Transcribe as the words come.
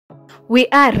We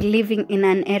are living in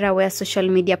an era where social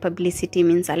media publicity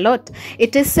means a lot.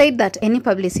 It is said that any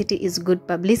publicity is good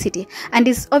publicity, and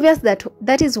it's obvious that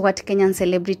that is what Kenyan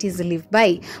celebrities live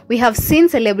by. We have seen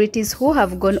celebrities who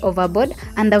have gone overboard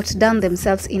and outdone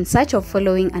themselves in search of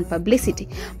following and publicity.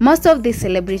 Most of these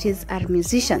celebrities are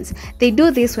musicians. They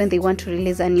do this when they want to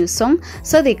release a new song,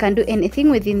 so they can do anything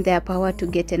within their power to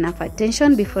get enough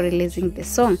attention before releasing the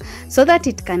song so that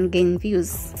it can gain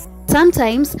views.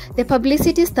 Sometimes the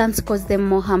publicity stunts cause them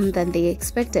more harm than they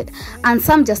expected, and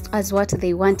some just as what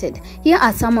they wanted. Here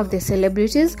are some of the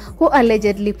celebrities who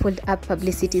allegedly pulled up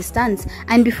publicity stunts.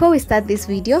 And before we start this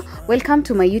video, welcome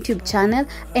to my YouTube channel,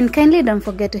 and kindly don't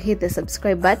forget to hit the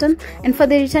subscribe button. And for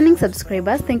the returning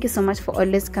subscribers, thank you so much for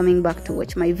always coming back to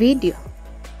watch my video.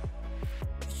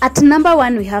 At number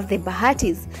 1, we have the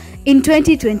Bahatis. In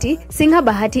 2020, singer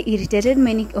Bahati irritated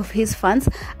many of his fans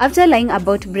after lying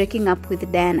about breaking up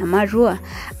with Diana Marua,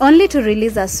 only to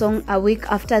release a song a week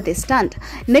after the stunt.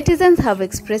 Netizens have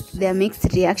expressed their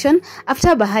mixed reaction after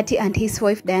Bahati and his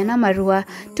wife Diana Marua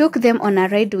took them on a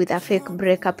ride with a fake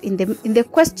breakup in the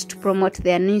quest to promote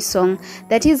their new song,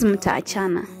 that is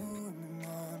Mtaachana.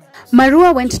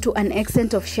 Marua went to an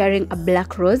extent of sharing a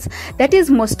black rose that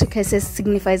in most cases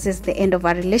signifies the end of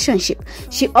a relationship.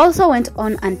 She also went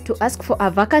on and to ask for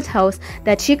a vacant house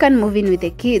that she can move in with the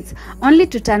kids, only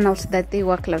to turn out that they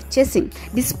were clout chasing.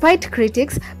 Despite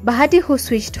critics, Bahati, who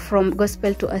switched from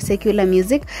gospel to a secular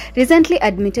music, recently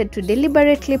admitted to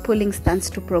deliberately pulling stunts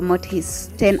to promote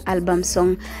his 10-album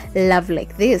song Love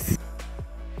Like This.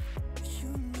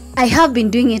 I have been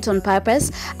doing it on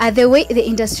purpose. The way the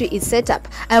industry is set up,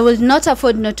 I will not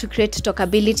afford not to create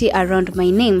talkability around my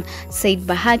name, said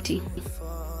Bahati.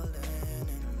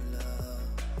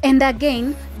 And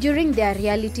again, during their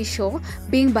reality show,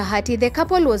 Being Bahati, the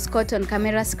couple was caught on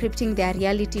camera scripting their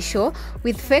reality show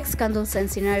with fake scandals and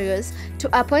scenarios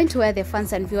to a point where the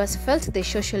fans and viewers felt the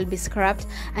show should be scrapped,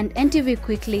 and NTV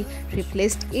quickly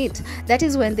replaced it. That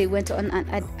is when they went on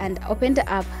and opened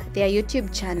up their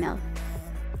YouTube channel.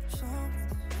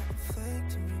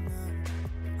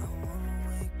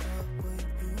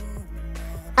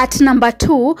 At number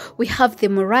 2, we have the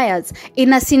Murayas,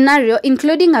 in a scenario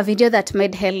including a video that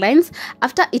made headlines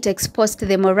after it exposed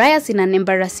the Murayas in an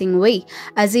embarrassing way,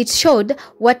 as it showed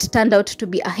what turned out to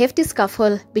be a hefty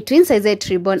scuffle between Saizet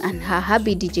Reborn and her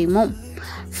hubby djmo.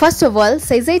 First of all,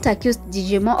 Saizet accused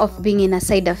djmo of being in a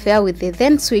side affair with the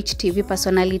then Switch TV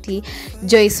personality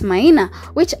Joyce Maina,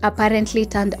 which apparently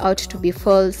turned out to be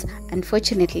false,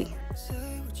 unfortunately.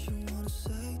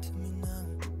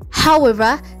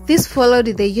 However, this followed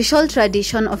the usual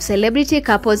tradition of celebrity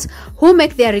couples who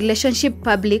make their relationship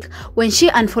public when she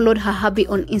unfollowed her hubby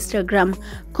on Instagram,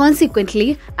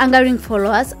 consequently angering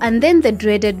followers, and then the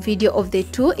dreaded video of the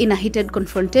two in a heated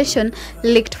confrontation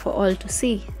leaked for all to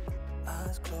see.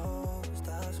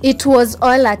 It was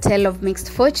all a tale of mixed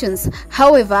fortunes.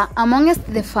 However,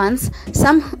 amongst the fans,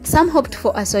 some hoped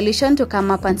for a solution to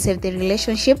come up and save the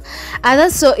relationship.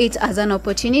 Others saw it as an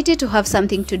opportunity to have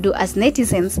something to do as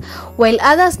netizens, while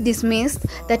others dismissed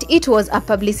that it was a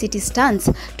publicity stunt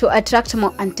to attract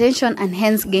more attention and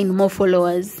hence gain more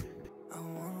followers.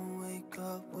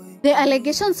 The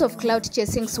allegations of clout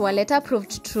chasing were later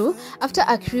proved true after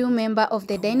a crew member of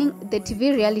the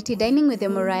TV reality Dining with the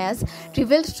Murayas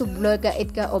revealed to blogger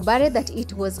Edgar Obare that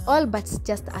it was all but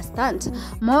just a stunt.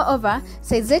 Moreover,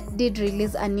 Saizet did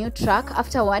release a new track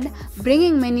afterward,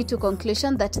 bringing many to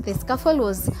conclusion that the scuffle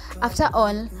was, after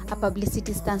all, a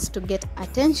publicity stunt to get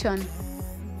attention.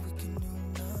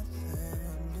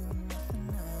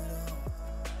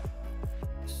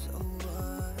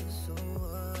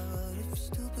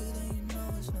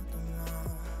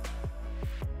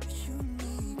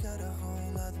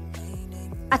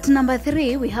 At number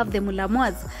 3, we have the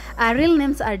Mulamuas. Our real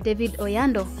names are David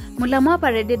Oyando. Mulamua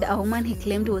paraded a woman he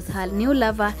claimed was her new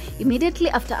lover immediately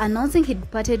after announcing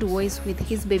he'd parted ways with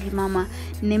his baby mama,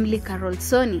 namely Carol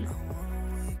Soni.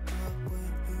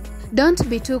 Don't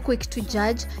be too quick to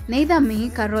judge, neither me,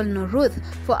 Carol nor Ruth,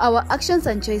 for our actions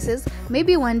and choices.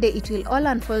 Maybe one day it will all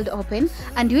unfold open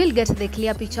and you will get the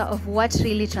clear picture of what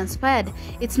really transpired.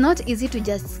 It's not easy to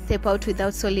just step out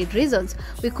without solid reasons.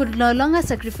 We could no longer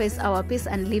sacrifice our peace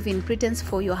and live in pretense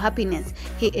for your happiness,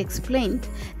 he explained.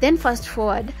 Then fast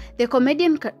forward, the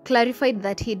comedian clarified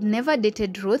that he'd never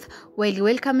dated Ruth while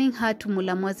welcoming her to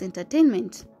Mulamua's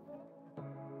entertainment.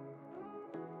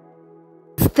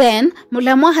 Then,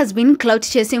 Mulamwa has been clout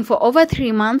chasing for over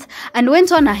 3 months and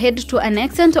went on ahead to an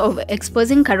extent of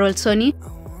exposing Carol Soni,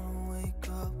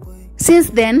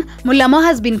 Since then, Mulamo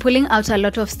has been pulling out a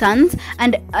lot of stunts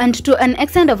and to an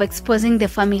extent of exposing the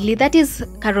family, that is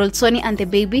Carol Soni and the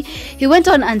baby. He went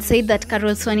on and said that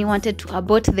Carol Soni wanted to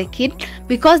abort the kid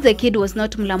because the kid was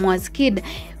not Mulamo's kid.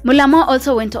 Mulamo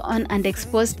also went on and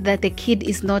exposed that the kid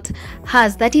is not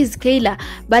hers, that is Kayla.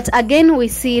 But again, we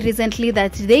see recently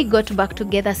that they got back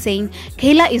together saying,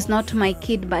 Kayla is not my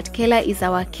kid, but Kayla is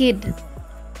our kid.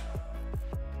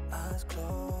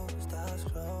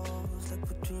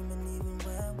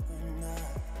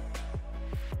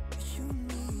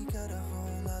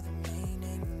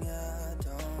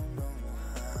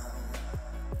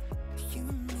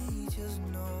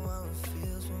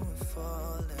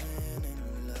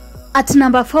 At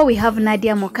number 4, we have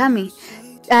Nadia Mokami.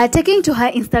 Taking to her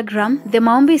Instagram, the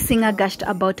Maombi singer gushed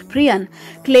about Priyan,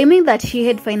 claiming that she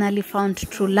had finally found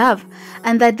true love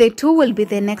and that the two will be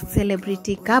the next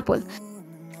celebrity couple.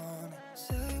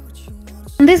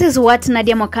 And this is what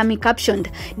Nadia Mokami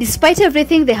captioned: "Despite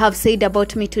everything they have said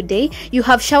about me today, you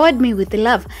have showered me with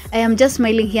love. I am just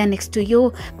smiling here next to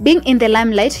you. Being in the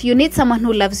limelight, you need someone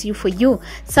who loves you for you.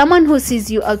 Someone who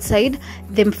sees you outside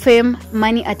the fame,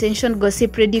 money, attention,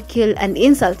 gossip, ridicule, and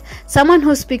insult. Someone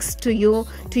who speaks to you,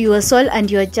 to your soul, and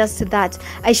you are just that.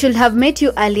 I should have met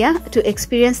you earlier to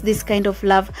experience this kind of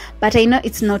love, but I know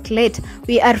it's not late.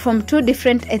 We are from two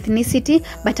different ethnicity,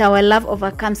 but our love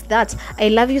overcomes that. I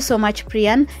love you so much,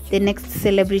 Priyan, the next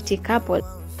celebrity couple."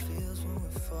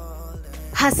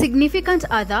 Her significant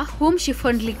other, whom she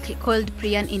fondly called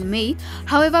Priyan in May,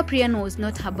 however, Priyan was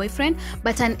not her boyfriend,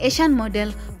 but an Asian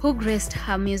model who graced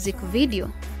her music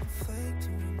video.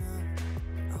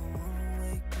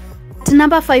 At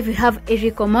number 5, we have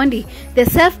Eric Omondi, the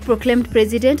self-proclaimed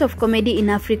president of comedy in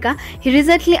Africa. He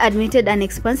recently admitted an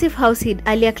expensive house he'd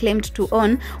earlier claimed to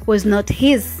own was not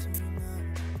his.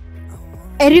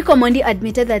 Eric Omondi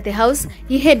admitted that the house,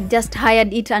 he had just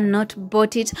hired it and not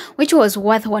bought it, which was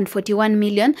worth 141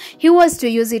 million. He was to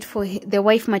use it for the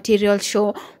wife material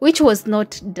show, which was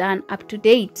not done up to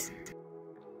date.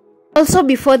 Also,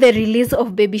 before the release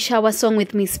of Baby Shower song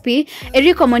with Miss P,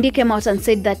 Eric Omondi came out and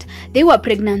said that they were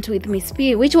pregnant with Miss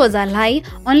P, which was a lie,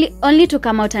 only to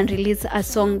come out and release a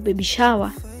song, Baby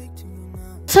Shower.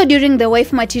 So during the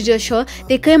wife material show,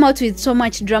 they came out with so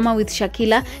much drama with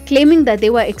Shakila, claiming that they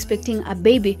were expecting a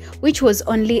baby, which was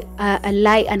only a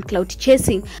lie and clout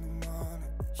chasing.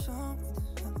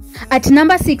 At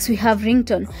number 6, we have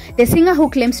Ringtone. The singer who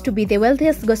claims to be the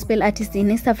wealthiest gospel artist in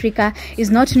East Africa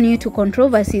is not new to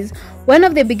controversies. One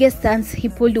of the biggest stunts he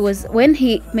pulled was when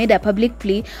he made a public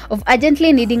plea of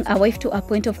urgently needing a wife to a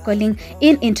point of calling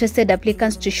in interested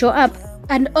applicants to show up,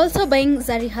 and also buying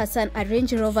Zari Hassan a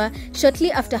Range Rover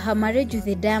shortly after her marriage with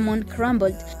the Diamond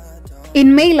crumbled.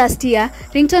 In May last year,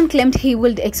 Ringtone claimed he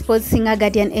would expose singer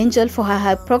Guardian Angel for her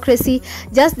hypocrisy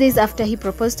just days after he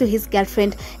proposed to his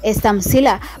girlfriend Esther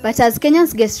Msila. But as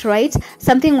Kenyans guessed right,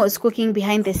 something was cooking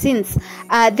behind the scenes.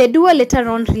 The duo later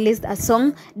on released a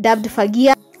song dubbed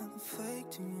Fagia.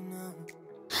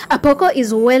 Apoko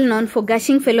is well known for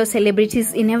gushing fellow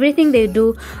celebrities in everything they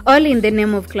do, all in the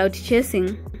name of clout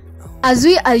chasing. As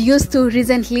we are used to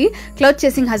recently, clout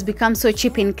chasing has become so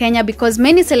cheap in Kenya because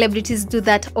many celebrities do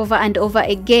that over and over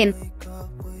again.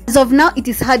 As of now, it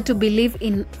is hard to believe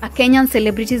in a Kenyan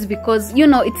celebrities because, you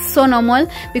know, it's so normal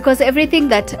because everything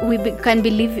that we can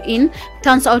believe in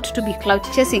turns out to be clout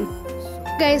chasing.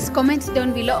 Guys, comment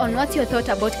down below on what's your thought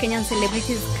about Kenyan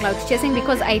celebrities clout chasing,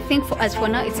 because I think as for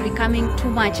now it's becoming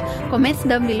too much. Comment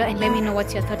down below and let me know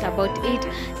what's your thought about it.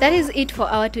 That is it for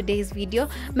our today's video.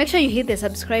 Make sure you hit the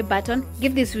subscribe button,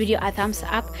 give this video a thumbs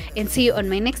up, and see you on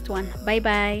my next one. Bye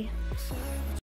bye.